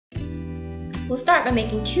We'll start by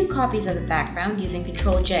making two copies of the background using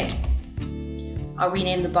Ctrl J. I'll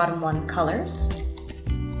rename the bottom one Colors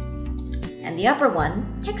and the upper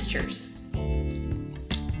one Textures.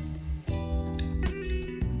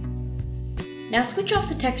 Now switch off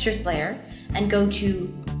the Textures layer and go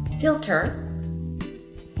to Filter,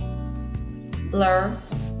 Blur,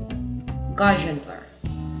 Gaussian Blur.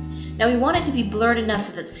 Now we want it to be blurred enough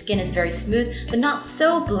so that the skin is very smooth, but not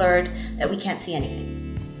so blurred that we can't see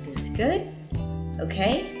anything. This is good.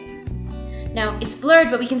 Okay. Now it's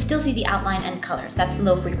blurred, but we can still see the outline and colors. That's the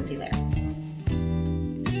low frequency layer.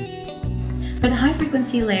 For the high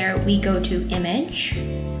frequency layer, we go to Image,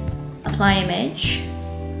 Apply Image,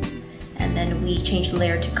 and then we change the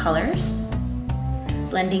layer to Colors,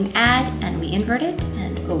 Blending Add, and we invert it,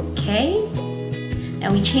 and OK.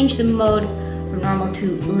 Now we change the mode from normal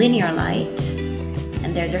to linear light,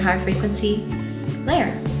 and there's our high frequency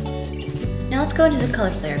layer. Now let's go into the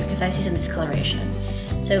colors layer because I see some discoloration.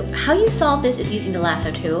 So how you solve this is using the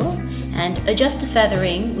lasso tool and adjust the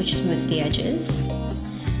feathering, which smooths the edges.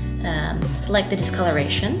 Select the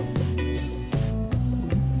discoloration,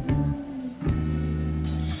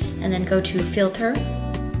 and then go to Filter,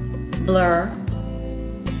 Blur,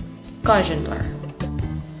 Gaussian Blur.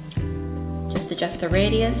 Just adjust the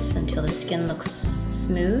radius until the skin looks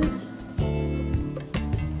smooth.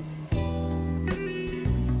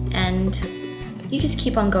 And you just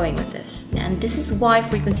keep on going with this. And this is why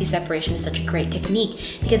frequency separation is such a great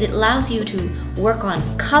technique, because it allows you to work on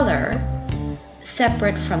color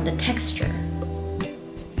separate from the texture.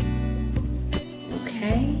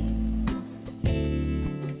 Okay.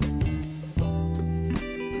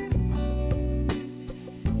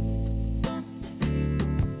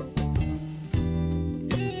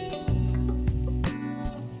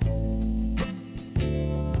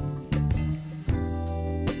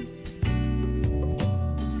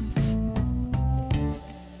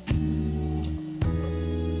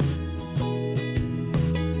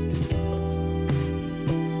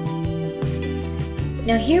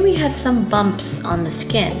 Now here we have some bumps on the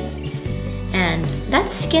skin, and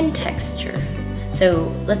that's skin texture.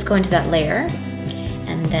 So let's go into that layer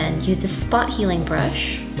and then use the spot healing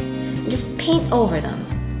brush and just paint over them.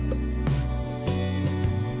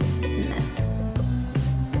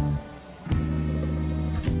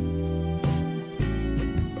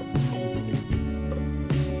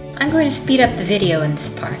 I'm going to speed up the video in this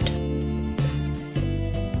part.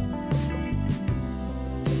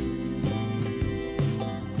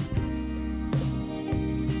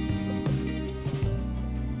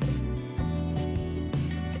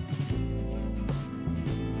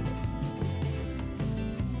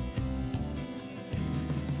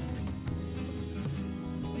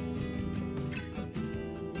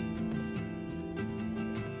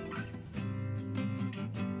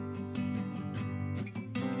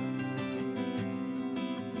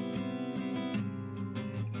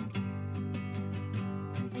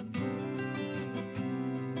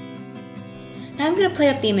 Now I'm going to play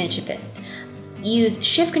up the image a bit. Use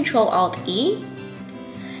Shift-Control-Alt-E,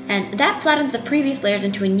 and that flattens the previous layers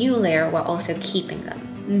into a new layer while also keeping them.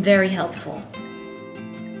 Very helpful.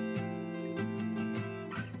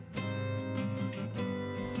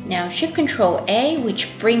 Now Shift-Control-A,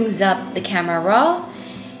 which brings up the camera raw,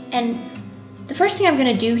 and the first thing I'm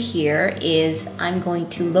going to do here is I'm going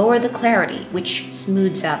to lower the clarity, which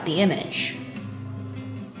smooths out the image.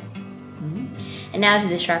 And now to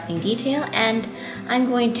the sharpening detail, and I'm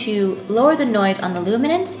going to lower the noise on the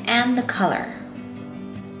luminance and the color.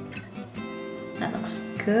 That looks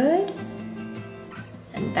good.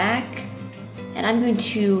 And back. And I'm going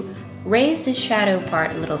to raise the shadow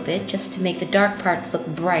part a little bit just to make the dark parts look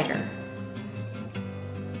brighter.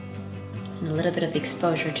 And a little bit of the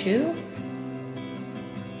exposure too.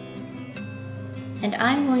 And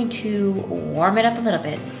I'm going to warm it up a little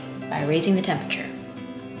bit by raising the temperature.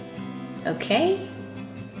 Okay.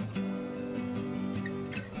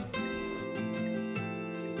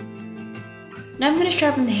 Now I'm going to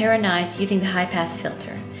sharpen the hair and eyes using the high pass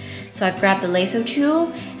filter. So I've grabbed the lasso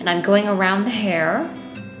tool and I'm going around the hair,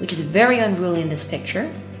 which is very unruly in this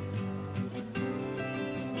picture.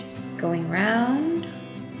 Just going around.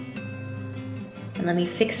 And let me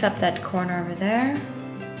fix up that corner over there.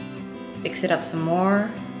 Fix it up some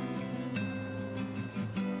more.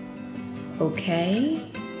 Okay.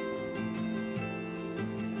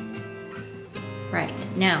 Right,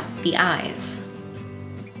 now the eyes.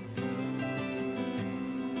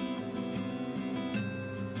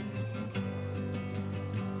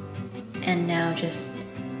 And now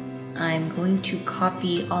I'm going to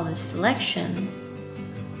copy all the selections.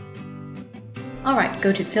 Alright,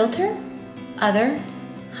 go to Filter, Other,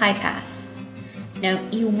 High Pass. Now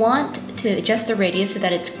you want to adjust the radius so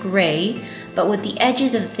that it's gray, but with the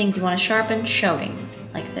edges of the things you want to sharpen showing,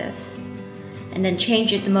 like this. And then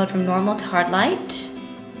change the mode from normal to hard light.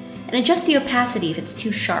 And adjust the opacity if it's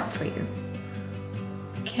too sharp for you.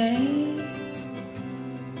 Okay.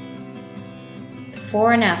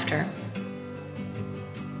 Before and after.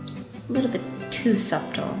 It's a little bit too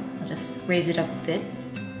subtle. I'll just raise it up a bit.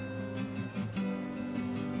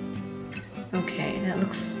 Okay, that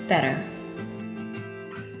looks better.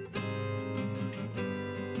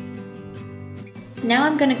 So now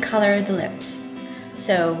I'm going to color the lips.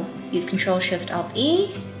 So use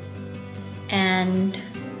Ctrl-Shift-Alt-E, and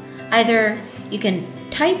either you can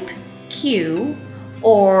type Q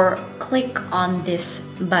or click on this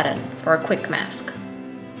button for a quick mask.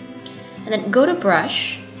 And then go to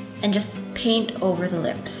brush and just paint over the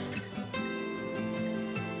lips.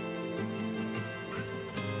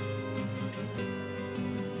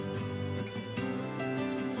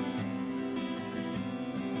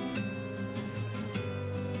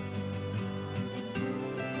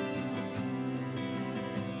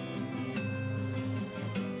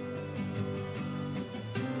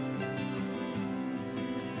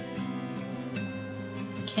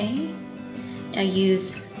 Okay, now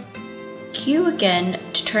use Q again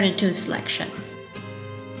to turn it to a selection.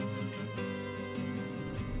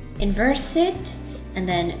 Inverse it and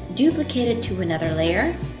then duplicate it to another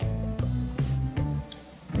layer.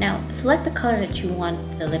 Now select the color that you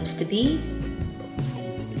want the lips to be.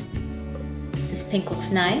 This pink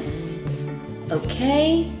looks nice.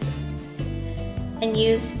 Okay. And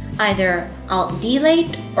use either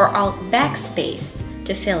Alt-Delete or Alt-Backspace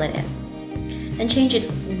to fill it in. Then change its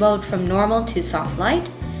mode from normal to soft light.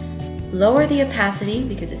 Lower the opacity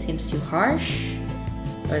because it seems too harsh.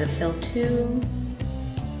 Lower the fill too.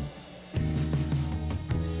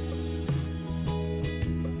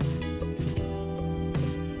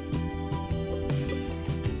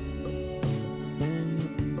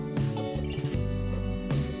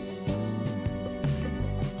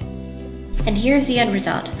 And here's the end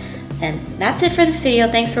result. And that's it for this video.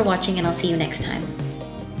 Thanks for watching, and I'll see you next time.